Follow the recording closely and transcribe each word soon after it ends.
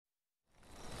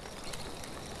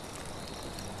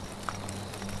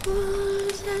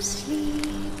Fools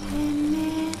asleep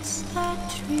amidst the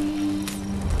trees.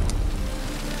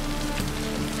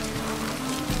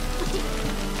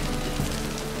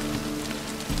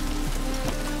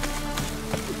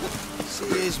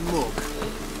 See his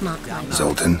mug.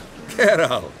 Zoltan. Get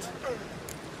out.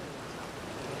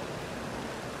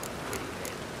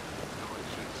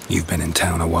 You've been in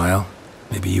town a while.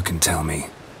 Maybe you can tell me.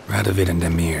 Radovid and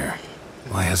Emir.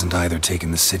 Why hasn't either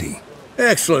taken the city?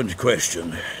 Excellent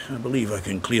question. I believe I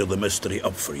can clear the mystery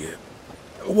up for you.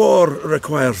 War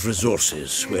requires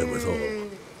resources, wherewithal.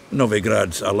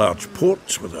 Novigrad's a large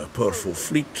port with a powerful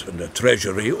fleet and a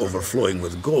treasury overflowing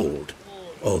with gold.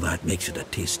 All that makes it a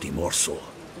tasty morsel.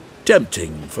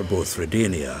 Tempting for both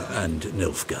Redania and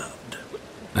Nilfgaard.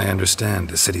 I understand.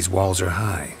 The city's walls are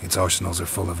high. Its arsenals are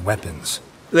full of weapons.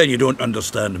 Then you don't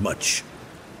understand much.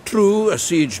 True, a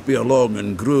siege be a long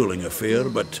and grueling affair,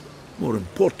 but more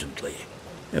importantly,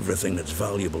 everything that's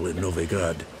valuable in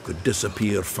Novigrad could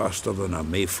disappear faster than a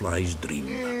mayfly's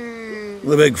dream.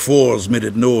 The Big Four's made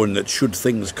it known that should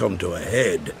things come to a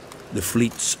head, the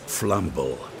fleet's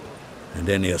flammable, and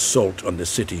any assault on the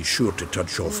city's sure to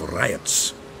touch off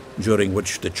riots, during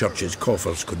which the church's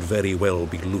coffers could very well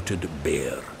be looted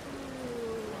bare.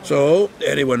 So,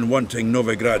 anyone wanting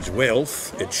Novigrad's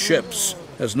wealth, its ships,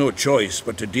 has no choice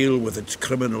but to deal with its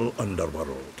criminal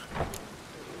underworld.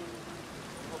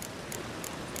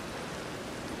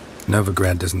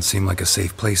 Novigrad doesn't seem like a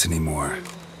safe place anymore.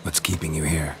 What's keeping you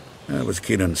here? I was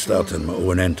keen on starting my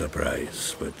own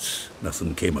enterprise, but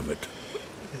nothing came of it.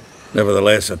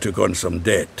 Nevertheless, I took on some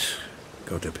debt.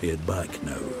 Got to pay it back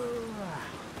now.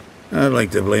 I'd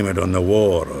like to blame it on the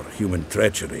war or human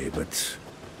treachery, but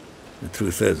the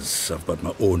truth is, I've got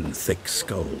my own thick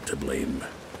skull to blame.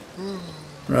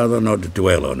 Rather not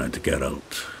dwell on it,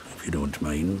 Geralt, if you don't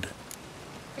mind.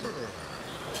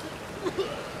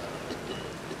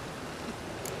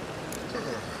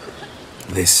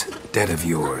 This debt of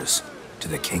yours to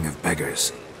the King of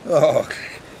Beggars. Oh,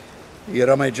 you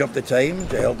rummage up the time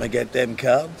to help me get them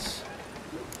cards?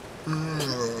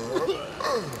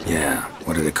 Yeah,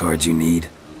 what are the cards you need?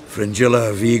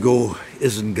 Fringilla, Vigo,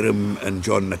 Isengrim, and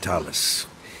John Natalis.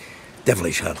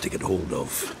 Devilish hard to get hold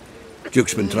of.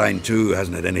 Duke's been trying too,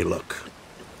 hasn't had any luck.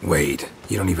 Wait,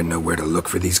 you don't even know where to look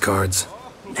for these cards?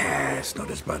 Nah, it's not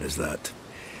as bad as that.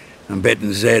 I'm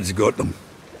betting Zed's got them.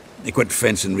 He quit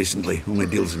fencing recently, only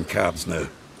deals in cards now.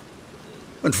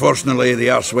 Unfortunately, the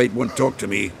arsewite won't talk to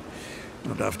me.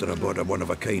 Not after I bought a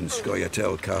one-of-a-kind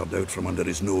Scoia'tael card out from under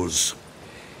his nose.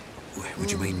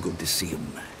 Would you mind going to see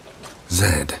him?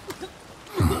 Zed.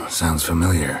 Sounds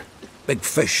familiar. Big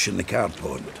fish in the card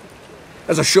pond.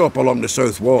 There's a shop along the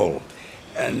south wall.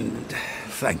 And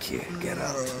thank you,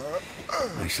 Geralt.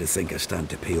 I actually think I stand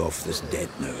to pay off this debt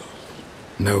now.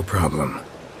 No problem.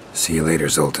 See you later,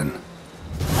 Zoltan.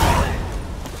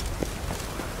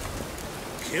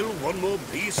 Kill one more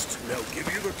beast, and they'll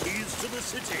give you the keys to the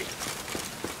city.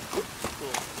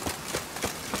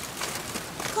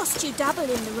 Cost you double in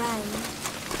the rain.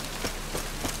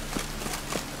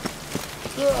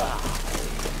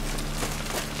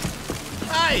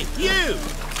 Hey, you!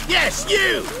 Yes,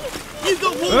 you! You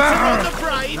got water on the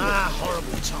brain! Ah,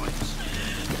 horrible times.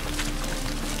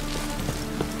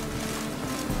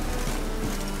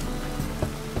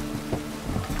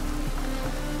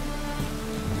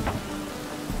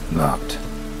 Locked.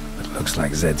 But looks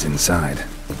like Zed's inside.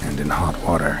 And in hot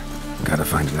water. Gotta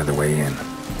find another way in.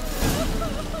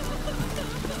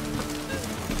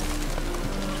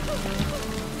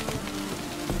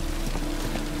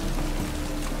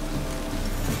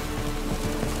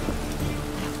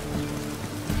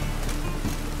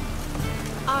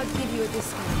 I'd give you a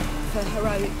discount for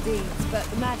heroic deeds, but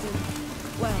the madam,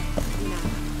 well, you know.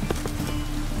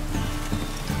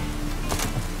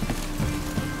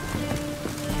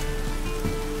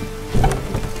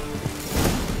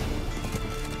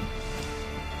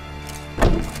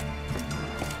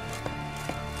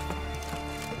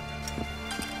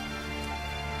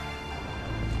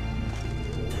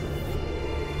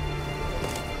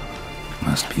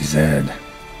 Must be Zed.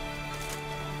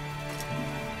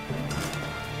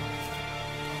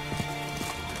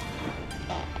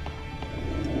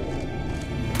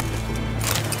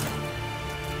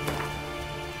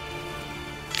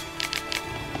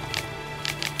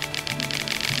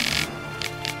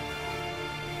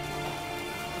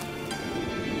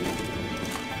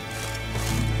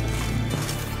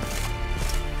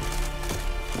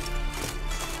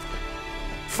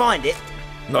 Find it?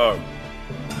 No.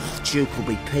 Duke will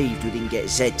be peeved we didn't get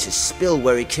Zed to spill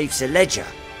where he keeps the ledger.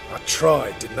 I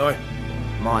tried, didn't I?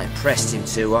 Might have pressed him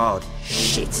too hard.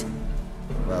 Shit.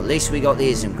 Well, at least we got the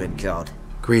Isengrim card.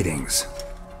 Greetings.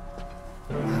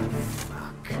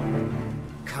 Fuck.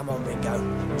 Come on,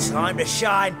 Ringo. Time to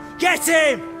shine. Get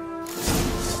him!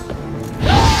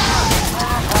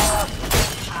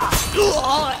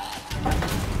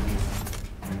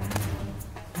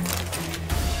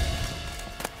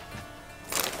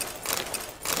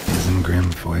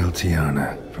 Isengrim Foil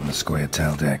Tiana from the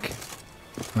Scoia'tael deck.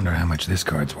 Wonder how much this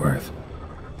card's worth.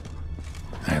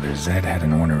 Either Zed had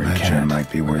an ornery cat,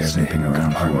 might be worth snooping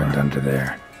around compartment under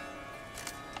there.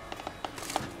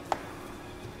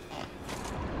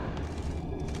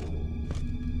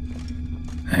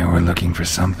 Hey, we're looking for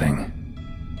something.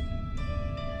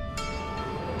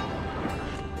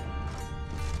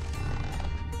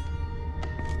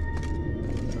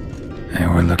 Hey,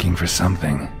 we're looking for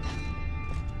something.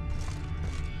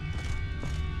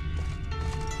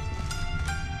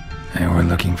 Hey, we're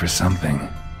looking for something.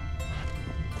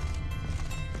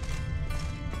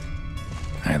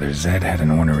 Either Zed had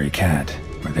an ornery cat,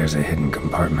 or there's a hidden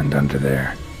compartment under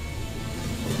there.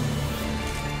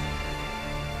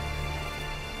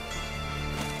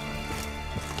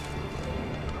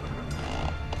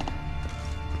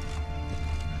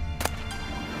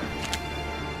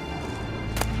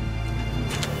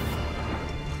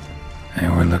 Hey,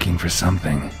 we're looking for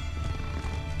something.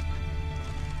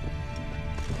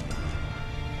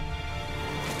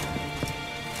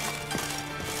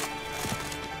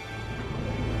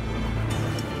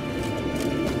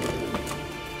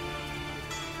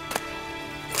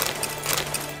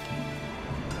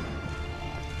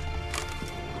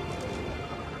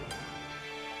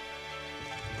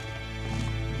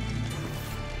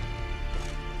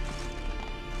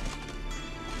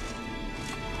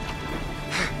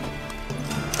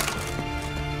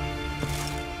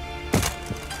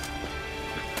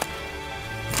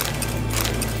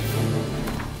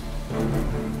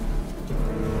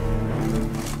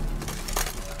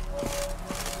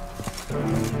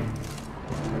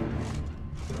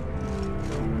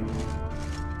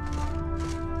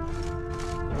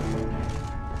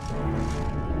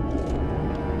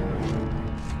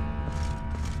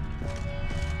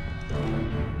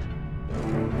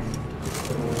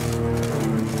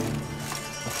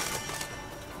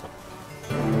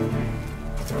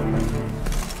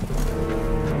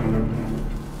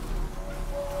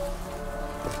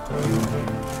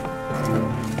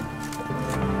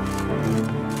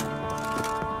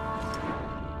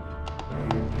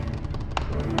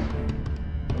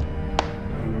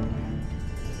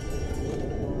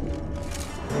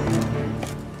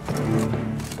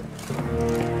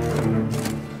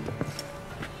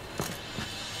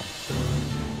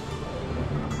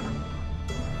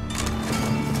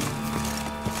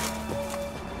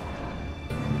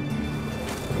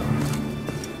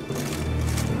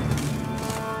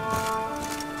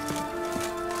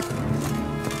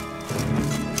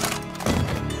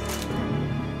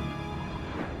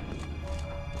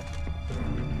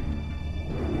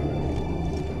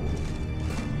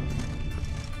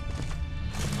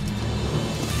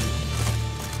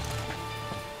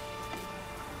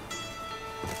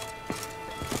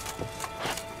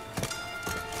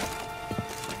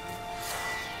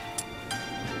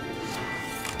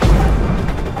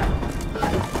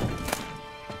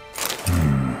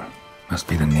 Must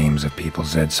be the names of people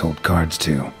Zed sold cards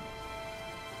to.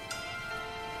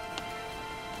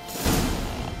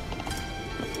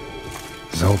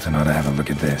 Zoltan ought to have a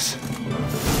look at this.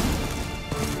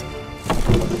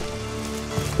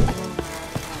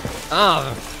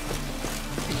 Ah.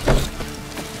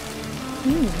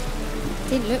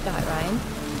 Didn't look like rain.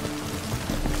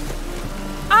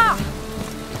 Ah!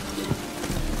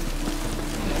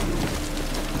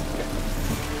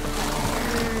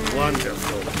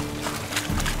 Wonderful.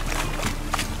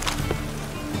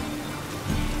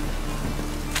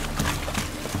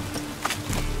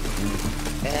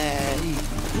 Hey,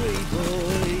 pretty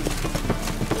boy.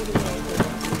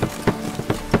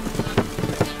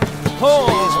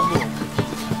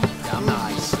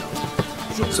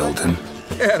 Zoltan?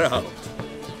 Get out.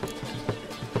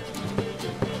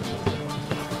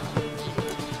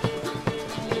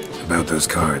 About those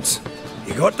cards.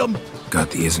 You got them? Got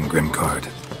the Isengrim card.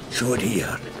 Show it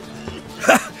here.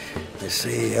 Ha! They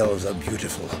say elves are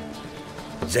beautiful.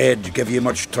 Zed give you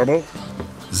much trouble?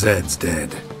 Zed's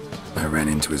dead. I ran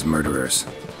into his murderers.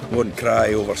 Won't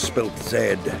cry over spilt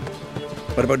Zed.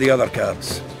 What about the other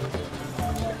cards?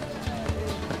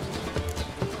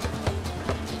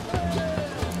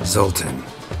 Zoltan,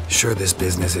 sure this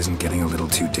business isn't getting a little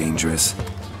too dangerous?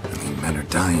 I mean, men are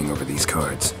dying over these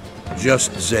cards.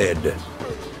 Just Zed.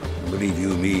 Believe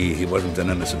you me, he wasn't an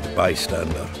innocent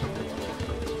bystander.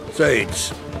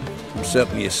 Besides, I'm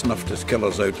certain he snuffed his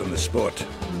killers out on the spot,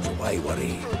 so why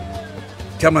worry?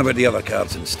 Tell me about the other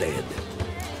cards instead.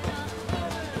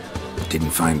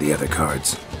 Didn't find the other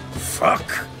cards.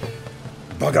 Fuck!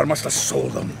 Bugger must have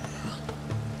sold them.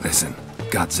 Listen,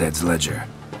 got Zed's ledger.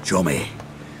 Show me.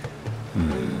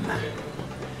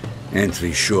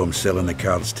 Entries show him selling the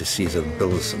cards to Caesar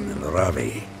Bilson in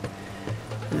Ravi.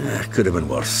 Could have been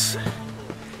worse.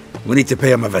 We need to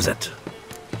pay him a visit.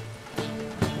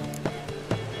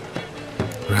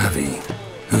 Ravi?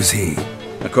 Who's he?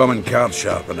 A common card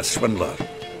sharp and a swindler.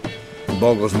 It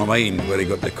boggles my mind where he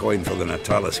got the coin for the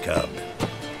Natalis card.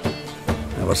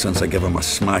 Ever since I gave him a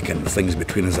smacking, things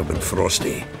between us have been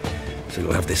frosty. So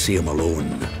you'll have to see him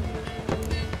alone.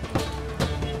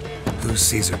 Who's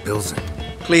Caesar Bilson?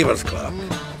 Cleaver's clerk.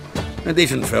 A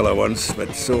decent fella once,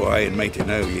 but so high and mighty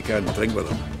now you can't drink with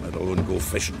him, let alone go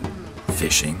fishing.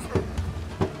 Fishing?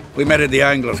 We met at the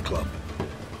Anglers Club,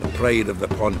 the pride of the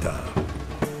Pontar.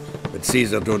 But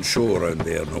Caesar don't show around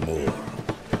there no more.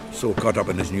 So caught up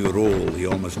in his new role, he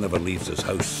almost never leaves his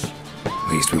house. At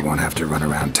least we won't have to run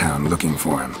around town looking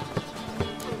for him.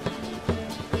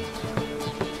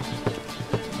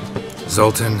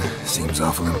 Zoltan, seems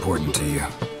awful important to you.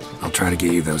 I'll try to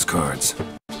get you those cards.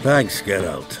 Thanks,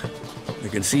 Geralt. We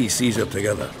can see Caesar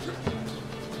together.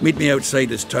 Meet me outside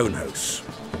his townhouse.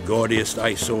 Gaudiest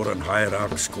eyesore on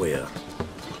Hierarch Square.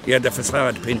 He had the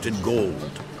facade painted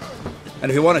gold. And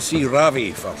if you want to see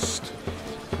Ravi first,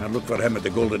 I'd look for him at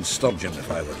the Golden Sturgeon if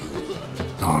I were you.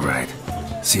 All right.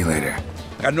 See you later.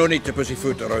 And no need to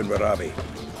pussyfoot around with Ravi.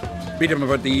 Beat him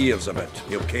about the ears a bit.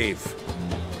 He'll cave.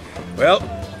 Well,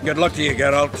 good luck to you,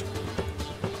 Geralt.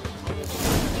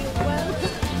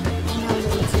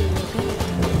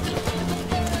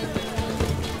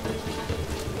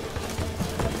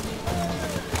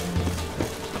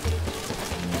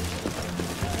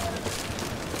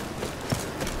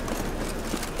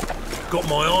 Got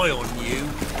my eye on you,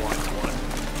 white one.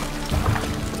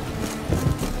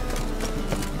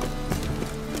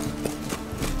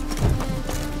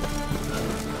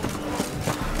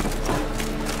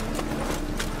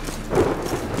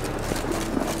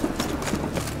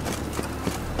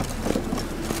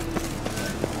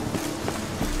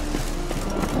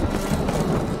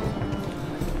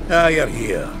 Ah, you're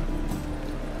here.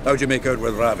 How'd you make out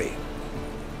with Ravi?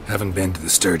 Haven't been to the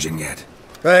Sturgeon yet.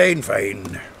 Fine,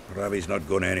 fine. Ravi's not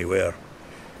going anywhere.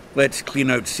 Let's clean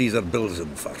out Caesar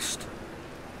Bilson first.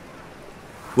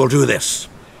 We'll do this.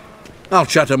 I'll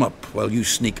chat him up while you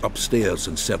sneak upstairs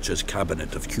and search his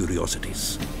cabinet of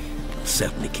curiosities.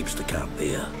 Certainly keeps the card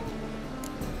there.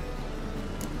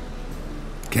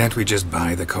 Can't we just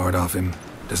buy the card off him?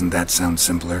 Doesn't that sound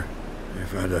simpler?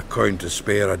 If I had a coin to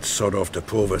spare, I'd sod off to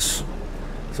Provis.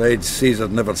 Besides,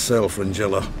 Caesar'd never sell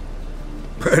Fringilla.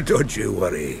 But don't you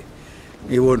worry.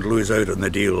 He won't lose out on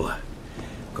the deal.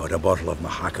 Got a bottle of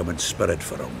Mahakaman spirit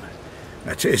for him.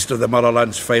 A taste of the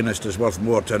motherland's finest is worth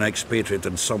more to an expatriate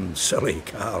than some silly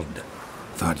card.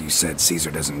 Thought you said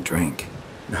Caesar doesn't drink.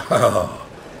 No.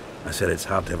 I said it's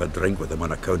hard to have a drink with him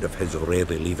on account of his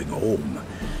rarely leaving home.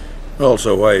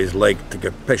 Also why he's like to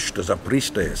get pished as a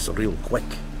priestess real quick.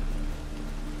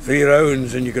 3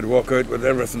 rounds and you could walk out with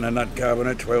everything in that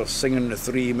cabinet while singing the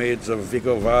 3 Maids of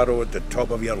Vicovaro at the top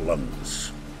of your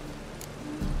lungs.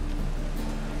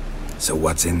 So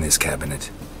what's in this cabinet?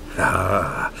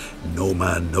 Ah, no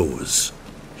man knows.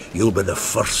 You'll be the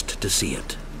first to see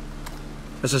it.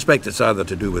 I suspect it's either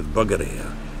to do with buggery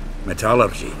or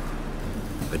metallurgy.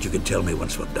 But you can tell me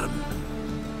once we're done.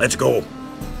 Let's go.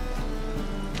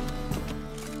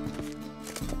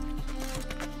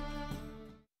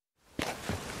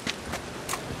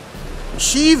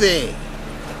 Shivi!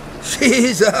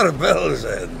 Caesar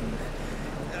Bilson.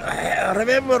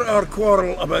 Remember our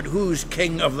quarrel about who's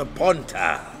king of the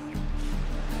Pontar?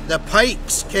 The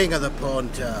Pike's king of the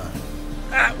Pontar.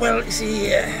 Well,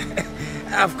 see,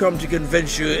 I've come to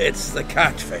convince you it's the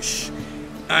catfish,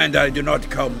 and I do not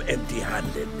come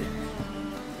empty-handed.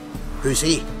 Who's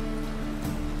he?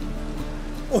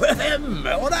 Well, him.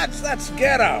 Oh, that's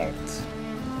Geralt.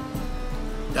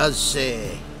 Does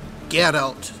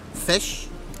Geralt fish?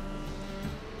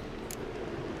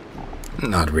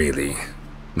 Not really.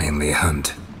 Mainly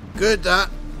hunt. Good that.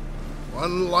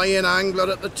 One lion angler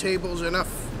at the table's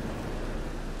enough.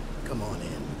 Come on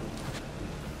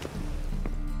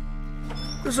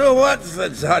in. So what's the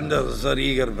Zanders or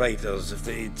eager biters if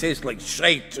they taste like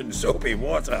shite and soapy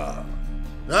water?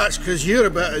 That's 'cause you're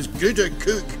about as good a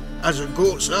cook as a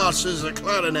goat's arse is a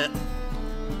clarinet.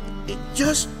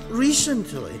 Just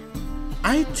recently,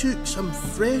 I took some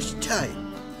fresh thyme.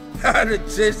 And it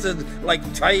tasted like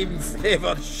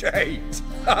thyme-flavoured shite.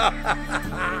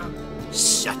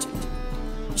 Shut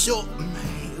it. So,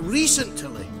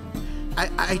 recently,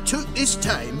 I took this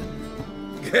time...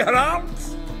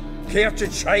 Geralt? Care to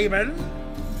chime in?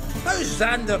 How's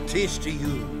Xander taste to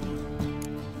you?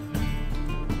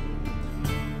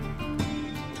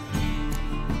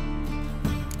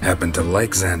 Happen to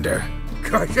like Xander.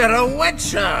 'Cause you're a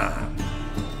witcher!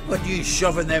 But you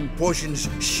shoving them potions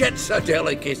shit's a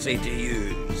delicacy to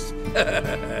use.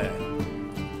 A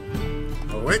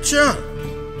witcher?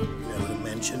 Never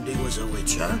mentioned he was a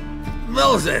witcher.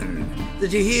 Milton,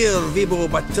 did you hear Vibo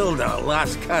Matilda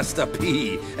last cast a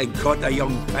pea and caught a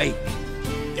young pike?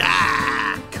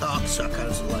 Ah,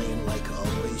 cocksuckers lying like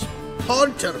always.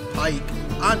 Haunter Pike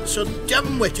aren't so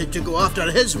dim-witted to go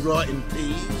after his rotten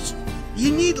peas.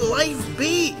 You need live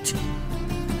bait.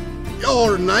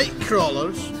 Or night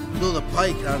crawlers, though the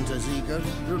pike aren't as eager.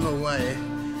 Don't know why.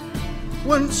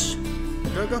 Once, I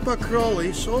dug up a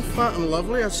crawly so fat and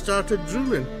lovely I started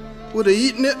drooling. Would have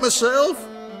eaten it myself.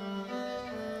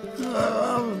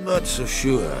 I'm not so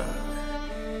sure.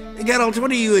 Geralt,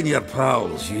 what do you and your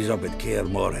pals use up at Kaer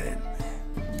Morhen?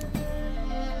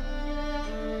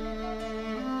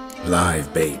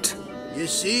 Live bait. You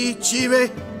see, Chibi?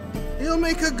 He'll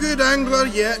make a good angler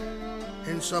yet.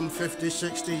 In some 50,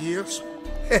 60 years.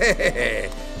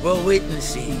 We'll wait and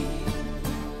see.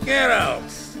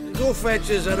 Geralt, go fetch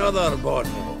us another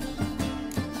bottle.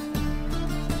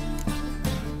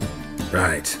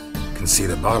 Right. Can see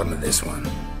the bottom of this one.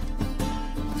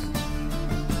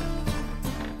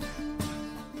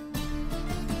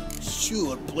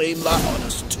 Sure, blame that on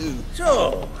us too.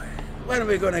 So, when are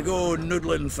we gonna go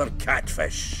noodling for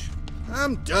catfish?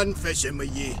 I'm done fishing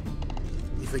with ye.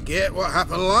 You forget what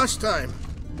happened last time.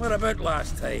 What about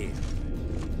last time?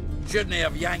 Shouldn't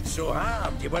have yanked so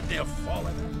hard, you wouldn't have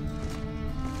fallen.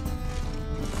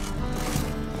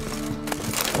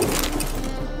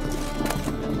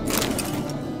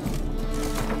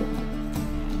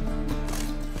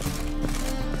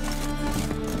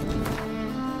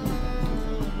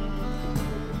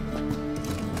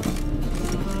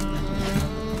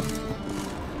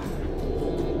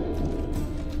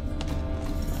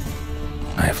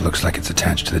 Knife looks like it's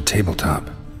attached to the tabletop.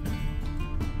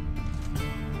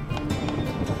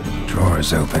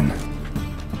 Drawer's open.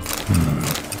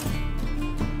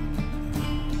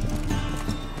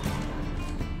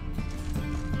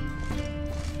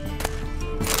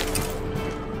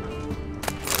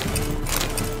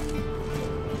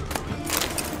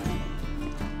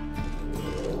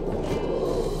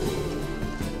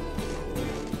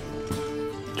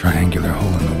 Triangular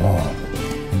hole in the wall.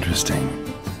 Interesting.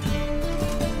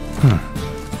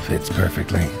 Fits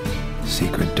perfectly.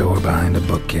 Secret door behind a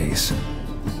bookcase.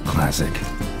 Classic.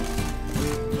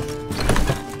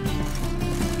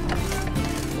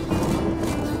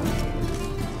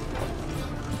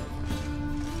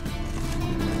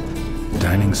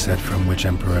 Dining set from which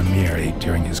Emperor Mir ate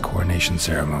during his coronation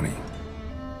ceremony.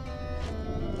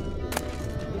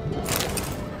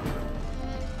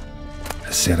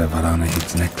 A set of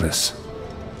Aranahid's necklace.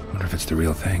 Wonder if it's the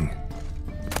real thing.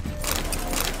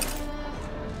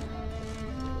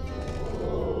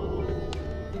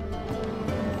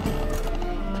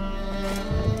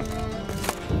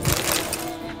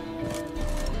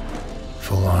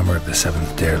 Full armor of the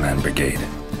 7th Dareland Brigade.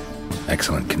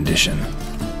 Excellent condition.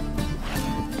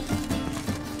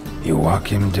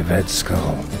 Joachim de Ved's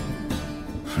skull.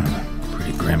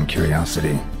 Pretty grim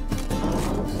curiosity.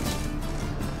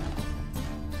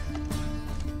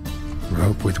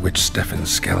 Rope with which Stefan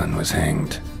Skellen was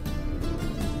hanged.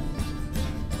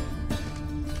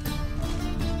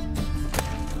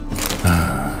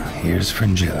 Ah, here's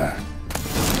Fringilla.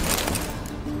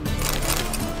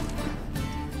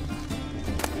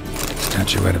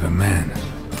 Statuette of a man.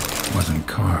 Wasn't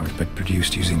carved, but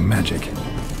produced using magic.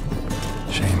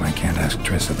 Shame I can't ask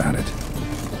Triss about it.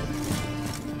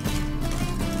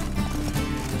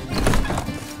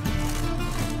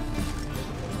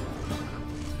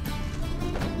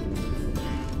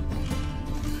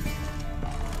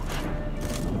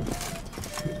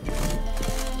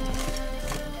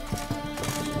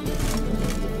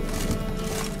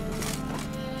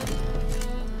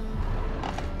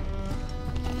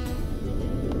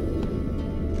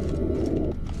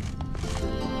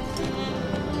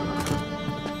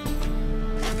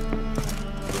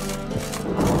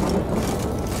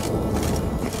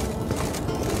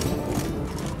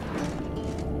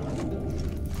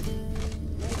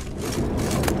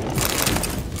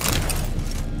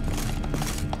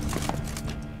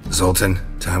 Zoltan,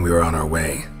 time we were on our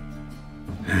way.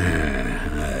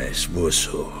 I suppose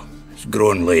so. It's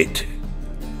growing late.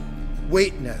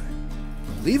 Wait now.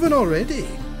 Leaving already?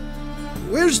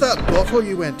 Where's that bottle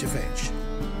you went to fetch?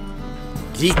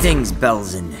 Greetings,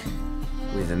 Belzen.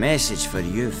 We've a message for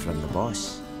you from the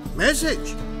boss.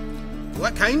 Message?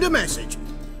 What kind of message?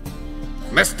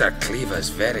 Mr. Cleaver's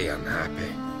very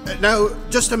unhappy. Now,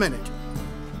 just a minute.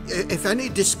 If any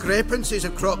discrepancies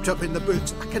have cropped up in the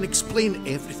books, I can explain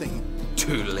everything.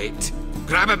 Too late.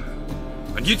 Grab him!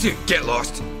 And you two, get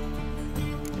lost.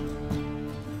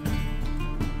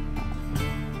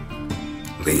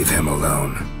 Leave him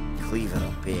alone. Cleaver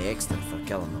will pay extra for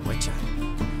killing the Witcher.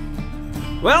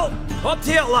 Well, up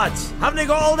to it, lads. Haven't you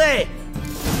got all day?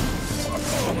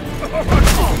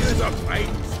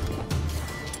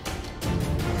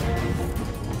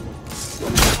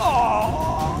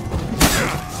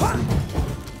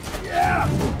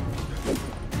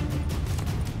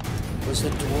 Was the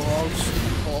dwarves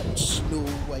hot snow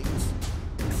white?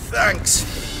 Thanks.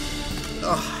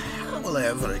 Oh, how will I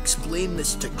ever explain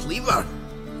this to Cleaver?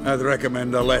 I'd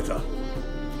recommend a letter.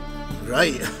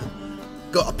 Right.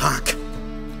 Got a pack.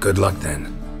 Good luck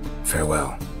then.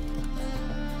 Farewell.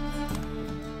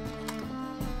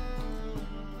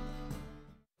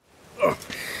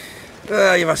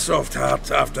 You've a soft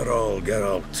heart after all,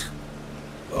 Geralt.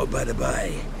 Oh, by the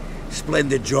by,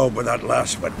 splendid job with that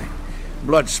last one.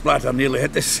 Blood splatter nearly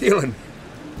hit the ceiling.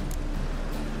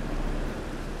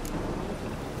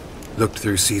 Looked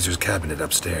through Caesar's cabinet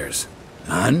upstairs.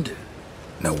 And?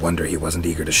 No wonder he wasn't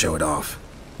eager to show it off.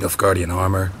 Nilfgaardian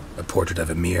armor, a portrait of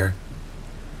Emir,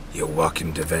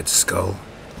 Joachim de Vet's skull,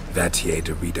 Vatier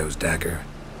de Rideau's dagger,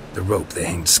 the rope they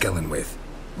hanged Skellen with.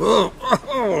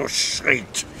 Oh,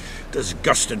 shite.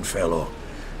 Disgusting fellow.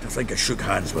 To think I shook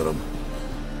hands with him.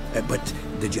 But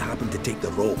did you happen to take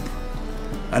the rope?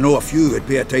 I know a few would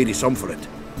pay a tidy sum for it.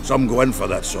 Some go in for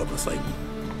that sort of thing.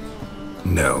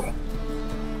 No.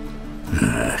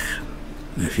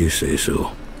 If you say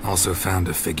so. Also found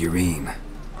a figurine.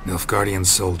 Nilfgaardian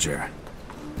soldier.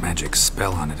 Magic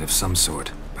spell on it of some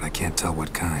sort, but I can't tell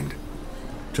what kind.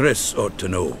 Triss ought to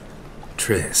know.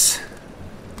 Triss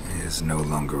is no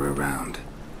longer around.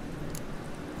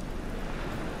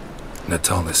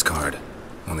 Natalis card.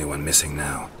 Only one missing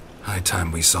now. High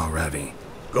time we saw Ravi.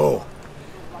 Go.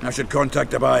 I should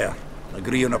contact the buyer.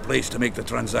 Agree on a place to make the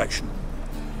transaction.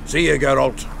 See you,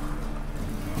 Geralt.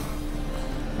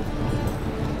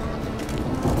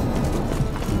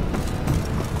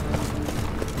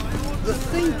 The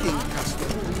thinking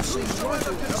customer seems right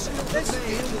away. Let's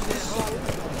deal with this.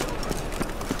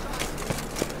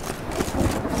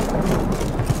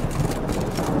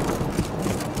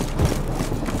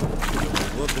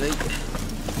 Wobbly.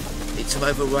 It's some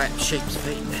overripe sheep's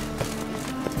feet.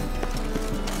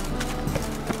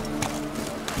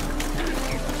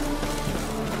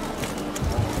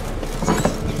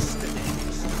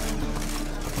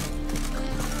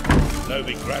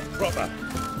 Novigrad proper.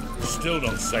 Still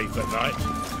not safe at night.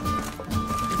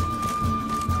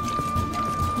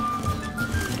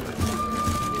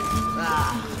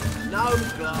 No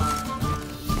glass.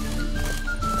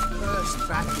 First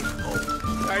back in home.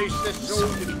 Taste the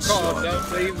salted cod, don't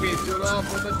leave me until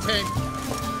after the 10th.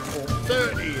 Or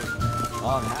 30th.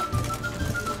 I'm happy.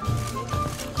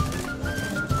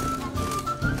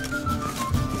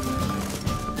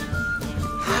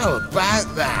 How about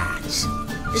that?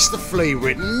 It's the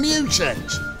flea-ridden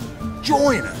mutant.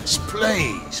 Join us,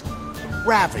 please.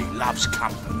 Ravi loves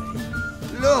company.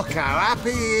 Look how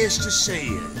happy he is to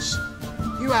see us.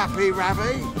 You happy,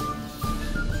 Ravi?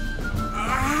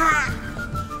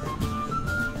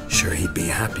 Sure he'd be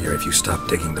happier if you stopped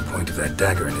digging the point of that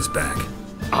dagger in his back.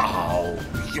 Oh,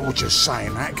 you're just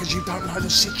saying that because you don't know the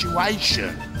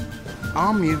situation.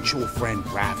 Our mutual friend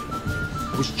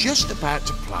Ravi was just about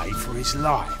to play for his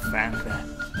life, and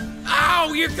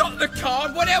Oh, you got the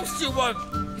card. What else do you want?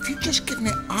 if you'd just given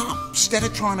it up instead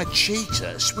of trying to cheat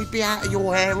us, we'd be out of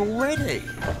your hair already.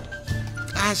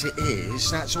 As it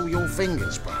is, that's all your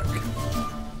fingers broke.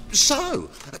 So,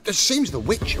 it seems the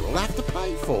Witcher will have to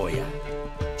pay for you.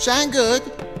 Sound good?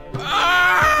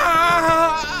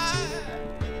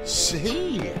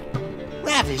 See?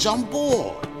 Ravi's on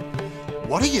board.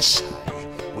 What do you say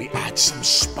we add some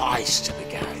spice to the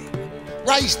game?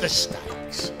 Raise the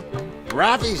stakes.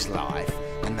 Ravi's life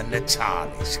and the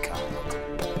Natalis card.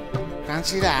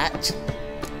 Fancy that?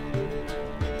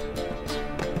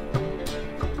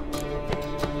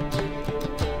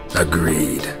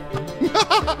 Agreed.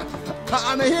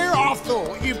 And here I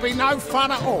thought you'd be no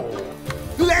fun at all.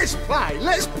 Let's play!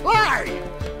 Let's play!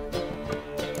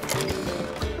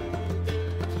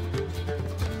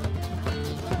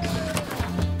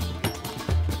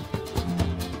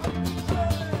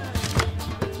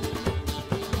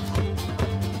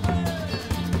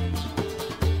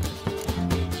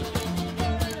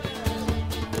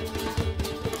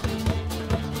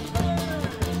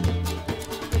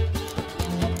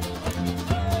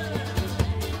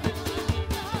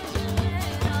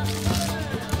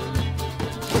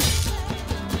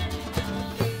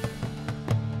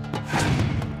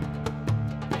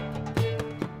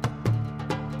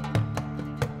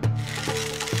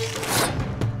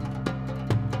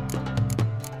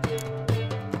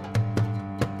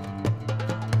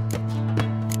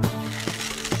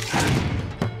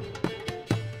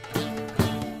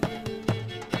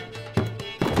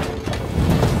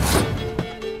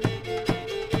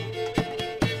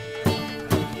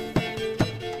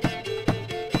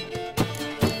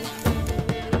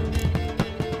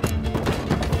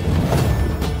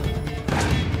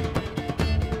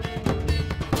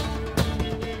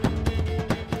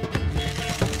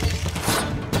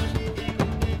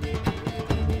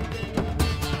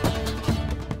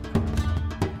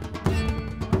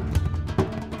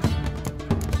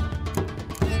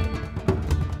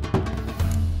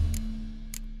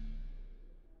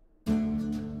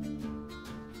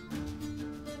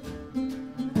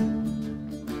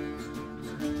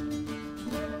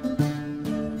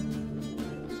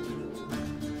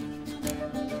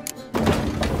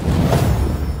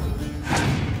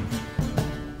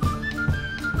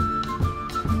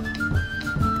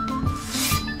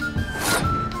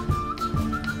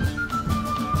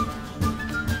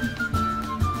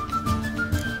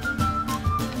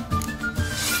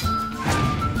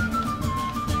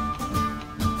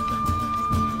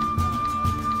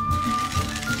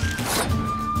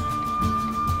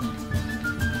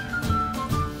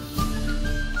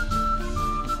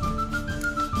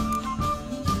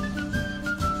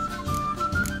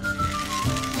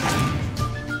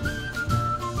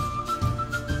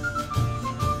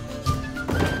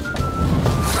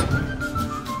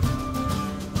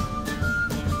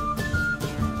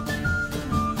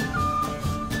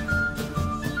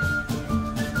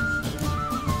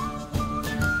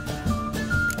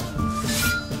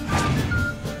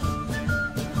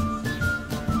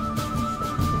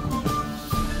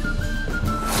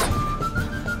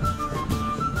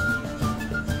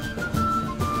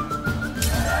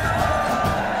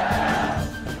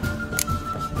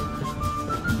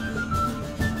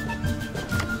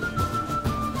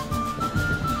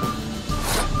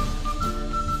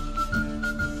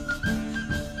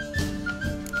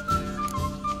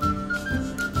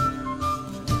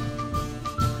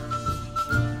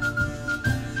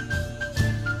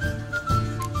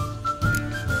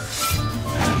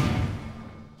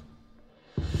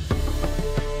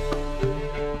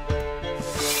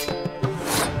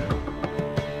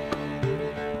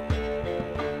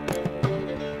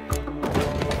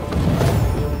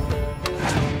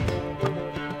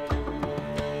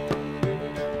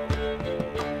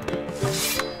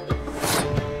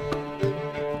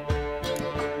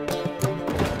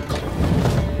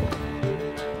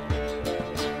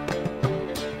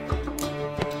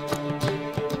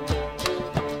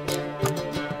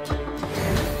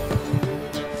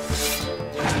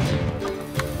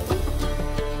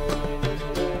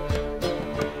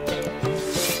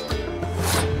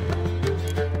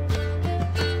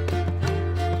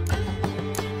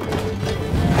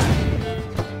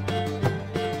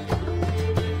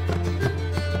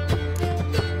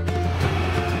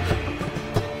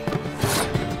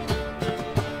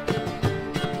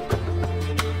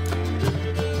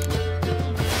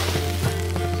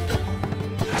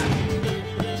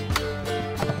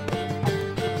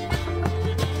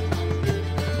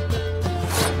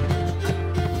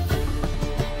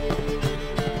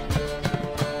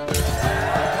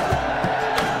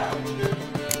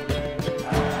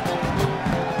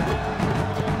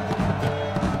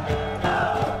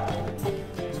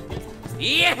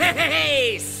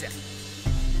 Yes!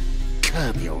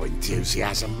 Curb your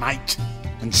enthusiasm, mate,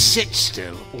 and sit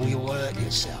still or you'll hurt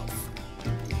yourself.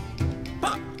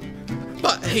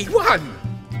 But he won!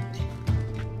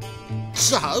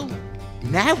 So,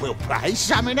 now we'll play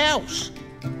something else.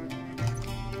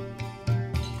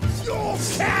 You're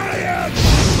carrion!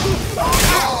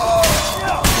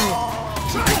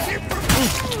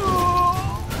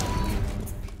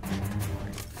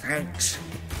 Thanks.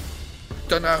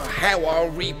 Don't know how I'll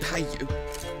repay you.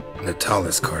 The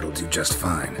tallest card will do just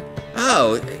fine.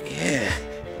 Oh, yeah.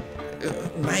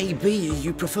 Maybe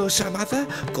you prefer some other?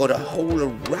 Got a whole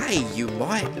array you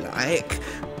might like.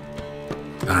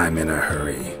 I'm in a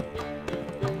hurry.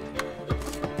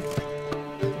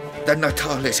 The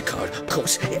Natalis card, of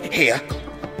course. Here.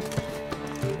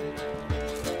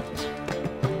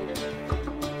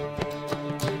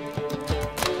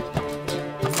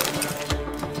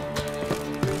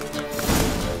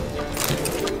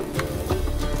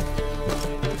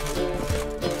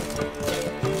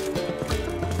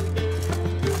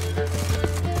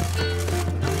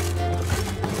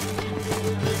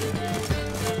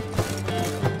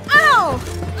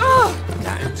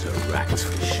 That's a rat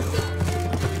for sure.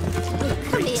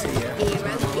 Come here,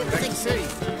 hero. Give us a kiss.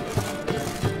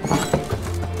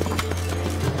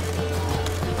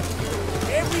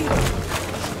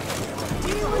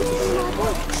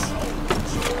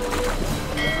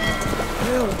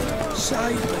 Help!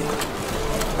 Save me!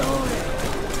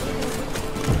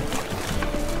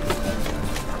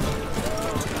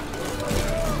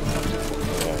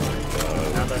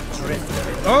 Another drifter.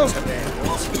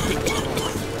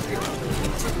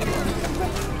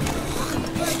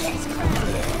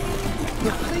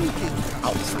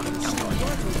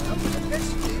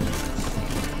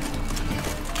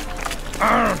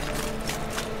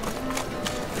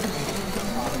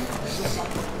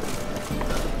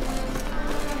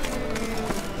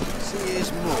 See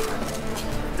his mug.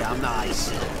 Damn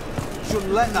nice.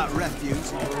 Shouldn't let that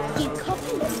refuse. He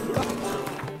copies.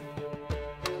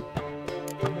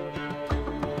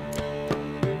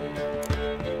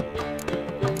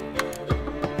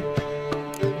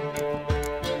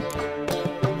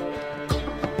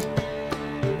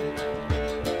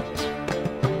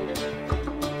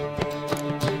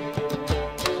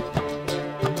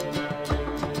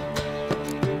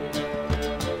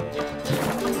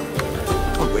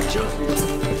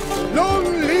 Long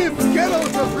live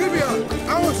Geralt of Rivia,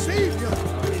 our savior!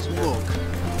 His mug.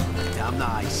 Damn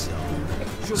nice.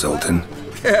 Zoltan,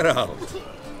 Get out.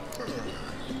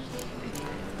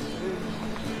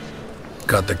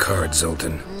 got the card,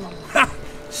 Zoltan. Ha!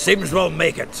 Seems we'll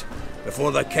make it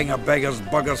before the king of beggars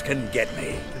buggers can get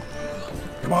me.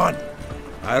 Come on.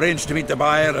 I arranged to meet the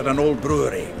buyer at an old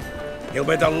brewery. He'll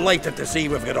be delighted to see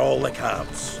we've got all the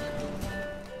cards.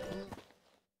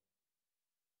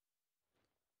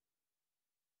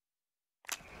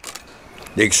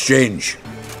 The exchange.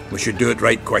 We should do it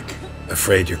right quick.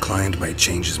 Afraid your client might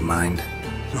change his mind?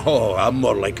 Oh, I'm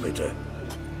more likely to.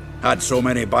 Had so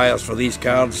many buyers for these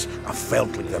cards, I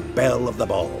felt like the belle of the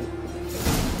ball.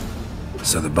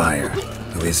 So the buyer,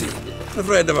 who is he? A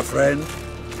friend of a friend.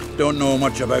 Don't know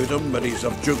much about him, but he's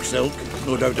of Duke's ilk,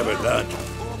 no doubt about that.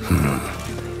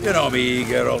 You know me,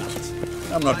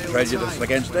 Geralt. I'm not prejudiced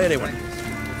against anyone,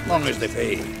 long as they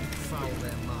pay.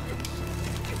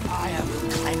 I have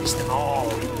cleansed them all.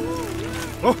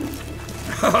 Oh,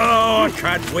 I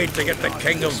can't wait to get the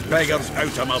king of beggars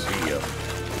out of my beer.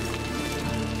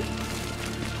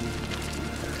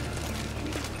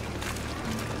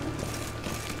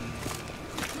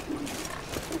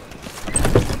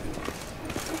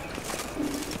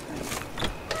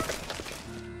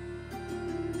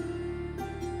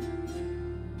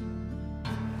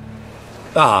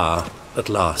 Ah, at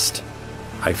last.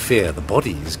 I fear the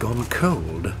body's gone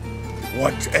cold.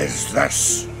 What is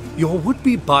this? Your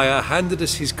would-be buyer handed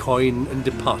us his coin and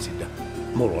departed,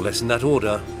 more or less in that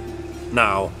order.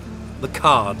 Now, the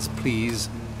cards, please.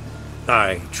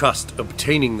 I trust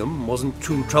obtaining them wasn't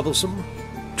too troublesome?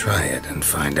 Try it and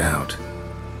find out.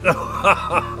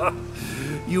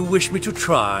 You wish me to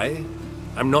try?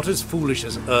 I'm not as foolish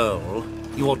as Earl.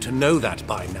 You ought to know that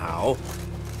by now.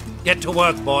 Get to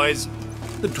work, boys.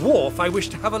 The dwarf I wish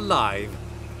to have alive.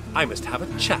 I must have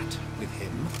a chat with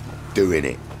him. Doing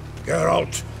it.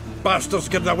 Geralt, bastards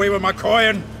getting away with my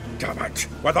coin. Damn it,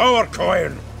 with our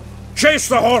coin. Chase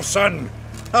the horse, son.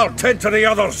 I'll tend to the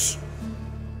others.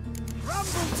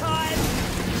 Rumble time!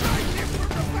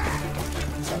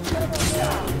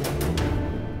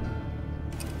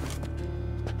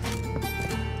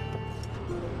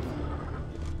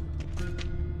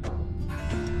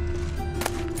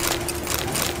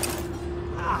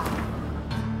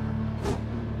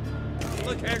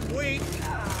 can wait.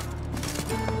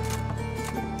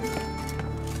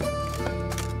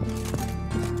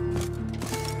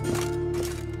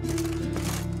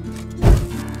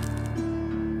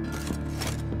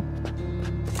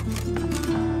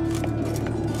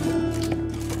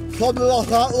 Something like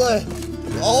that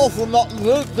way. All from that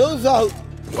root does out.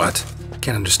 What?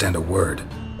 Can't understand a word.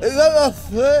 Is that a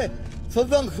thing?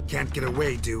 Something... Can't get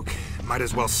away, Duke. Might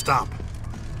as well stop.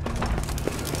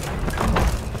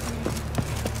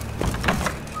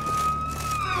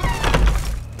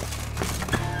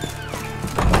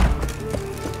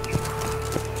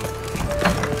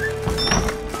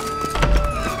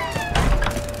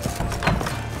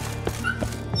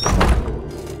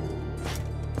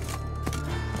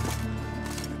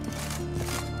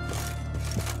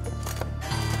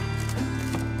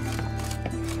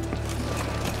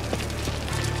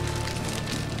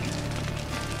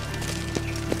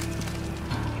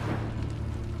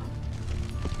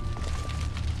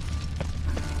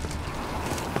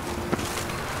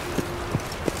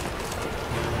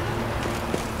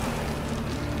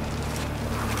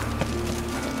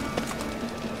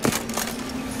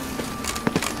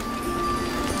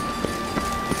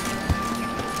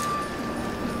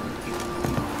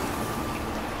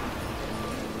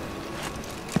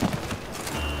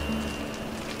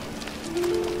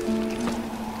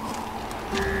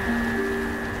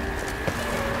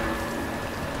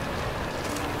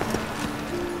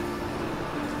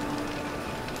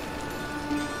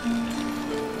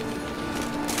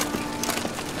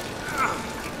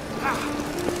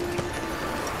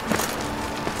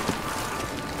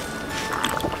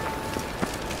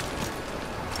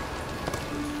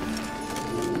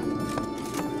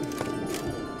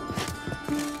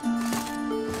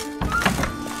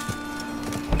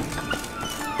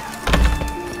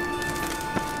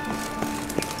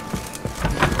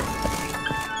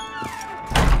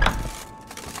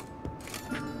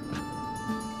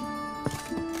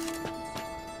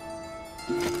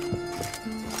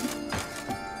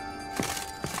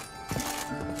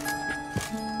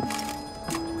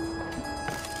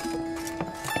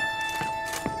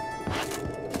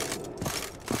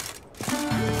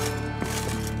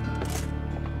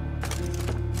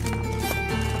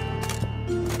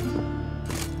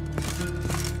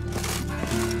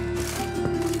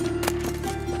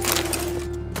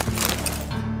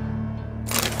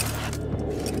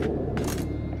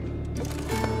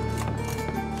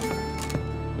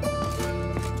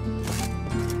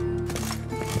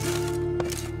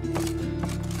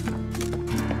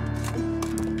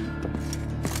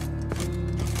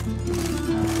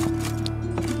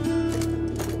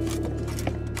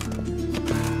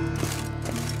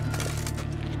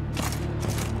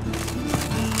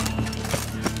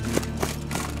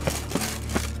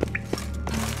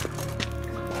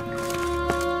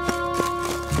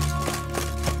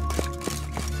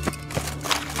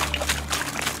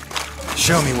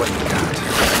 Show me what you got.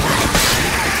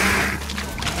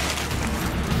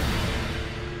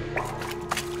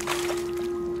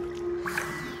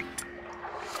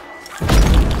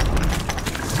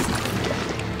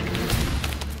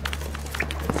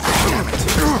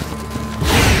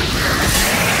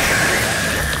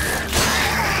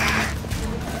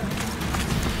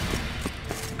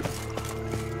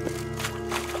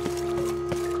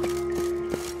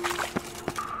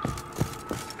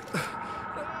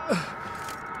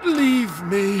 Leave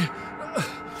me,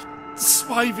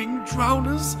 swiving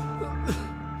drowners.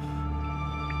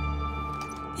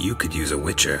 You could use a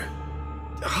witcher.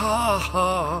 Ha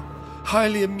ha,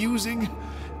 highly amusing.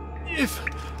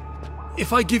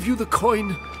 If I give you the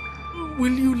coin,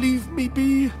 will you leave me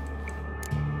be?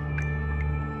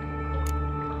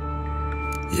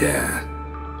 Yeah,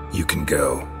 you can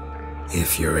go,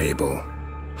 if you're able.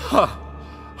 Ha!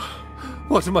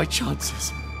 What are my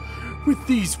chances with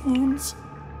these wounds?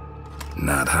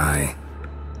 Not high.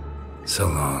 So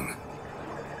long.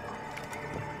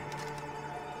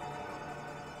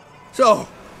 So,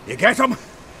 you get him?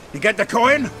 You get the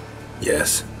coin?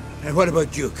 Yes. And what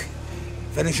about Duke?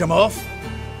 Finish him off?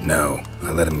 No,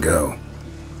 I let him go.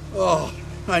 Oh,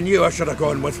 I knew I should have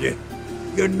gone with you.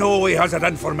 You know he has it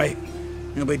in for me.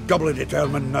 He'll be doubly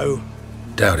determined now.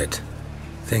 Doubt it.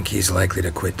 Think he's likely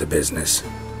to quit the business,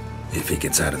 if he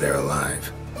gets out of there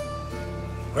alive.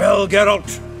 Well,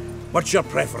 Geralt, what's your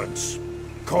preference?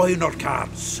 Coin or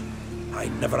cards? I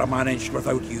never managed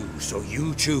without you, so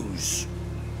you choose.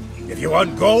 If you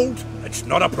want gold, it's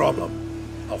not a problem.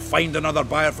 I'll find another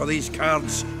buyer for these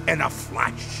cards in a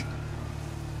flash.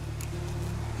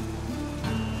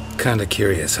 Kinda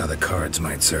curious how the cards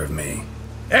might serve me.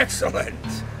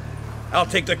 Excellent! I'll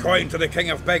take the coin to the King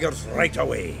of Beggars right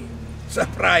away.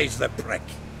 Surprise the prick.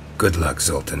 Good luck,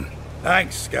 Zoltan.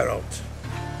 Thanks, Geralt.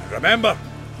 And remember,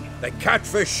 the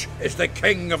catfish is the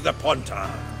king of the Pontar.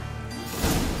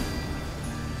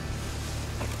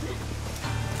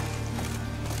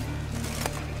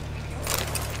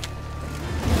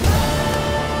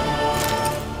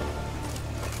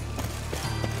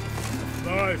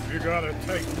 Life, you gotta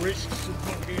take risks and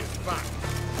monkey his back.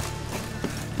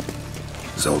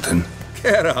 Zoltan?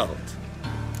 Geralt.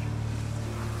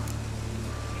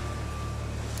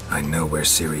 I know where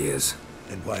Ciri is.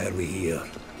 Then why are we here?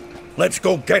 Let's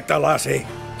go get the lassie.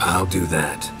 I'll do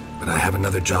that, but I have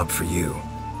another job for you.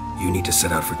 You need to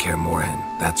set out for Kaer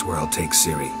Morhen. That's where I'll take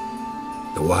Ciri.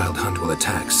 The Wild Hunt will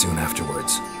attack soon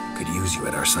afterwards. Could use you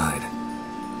at our side.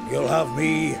 You'll have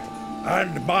me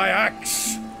and my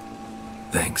axe.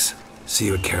 Thanks. See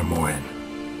you at Kaer Morhen.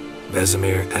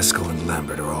 Vesemir, Eskel, and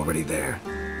Lambert are already there.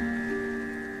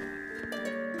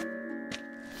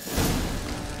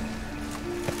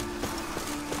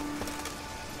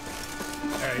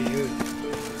 Hey, you.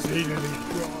 Seen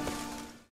any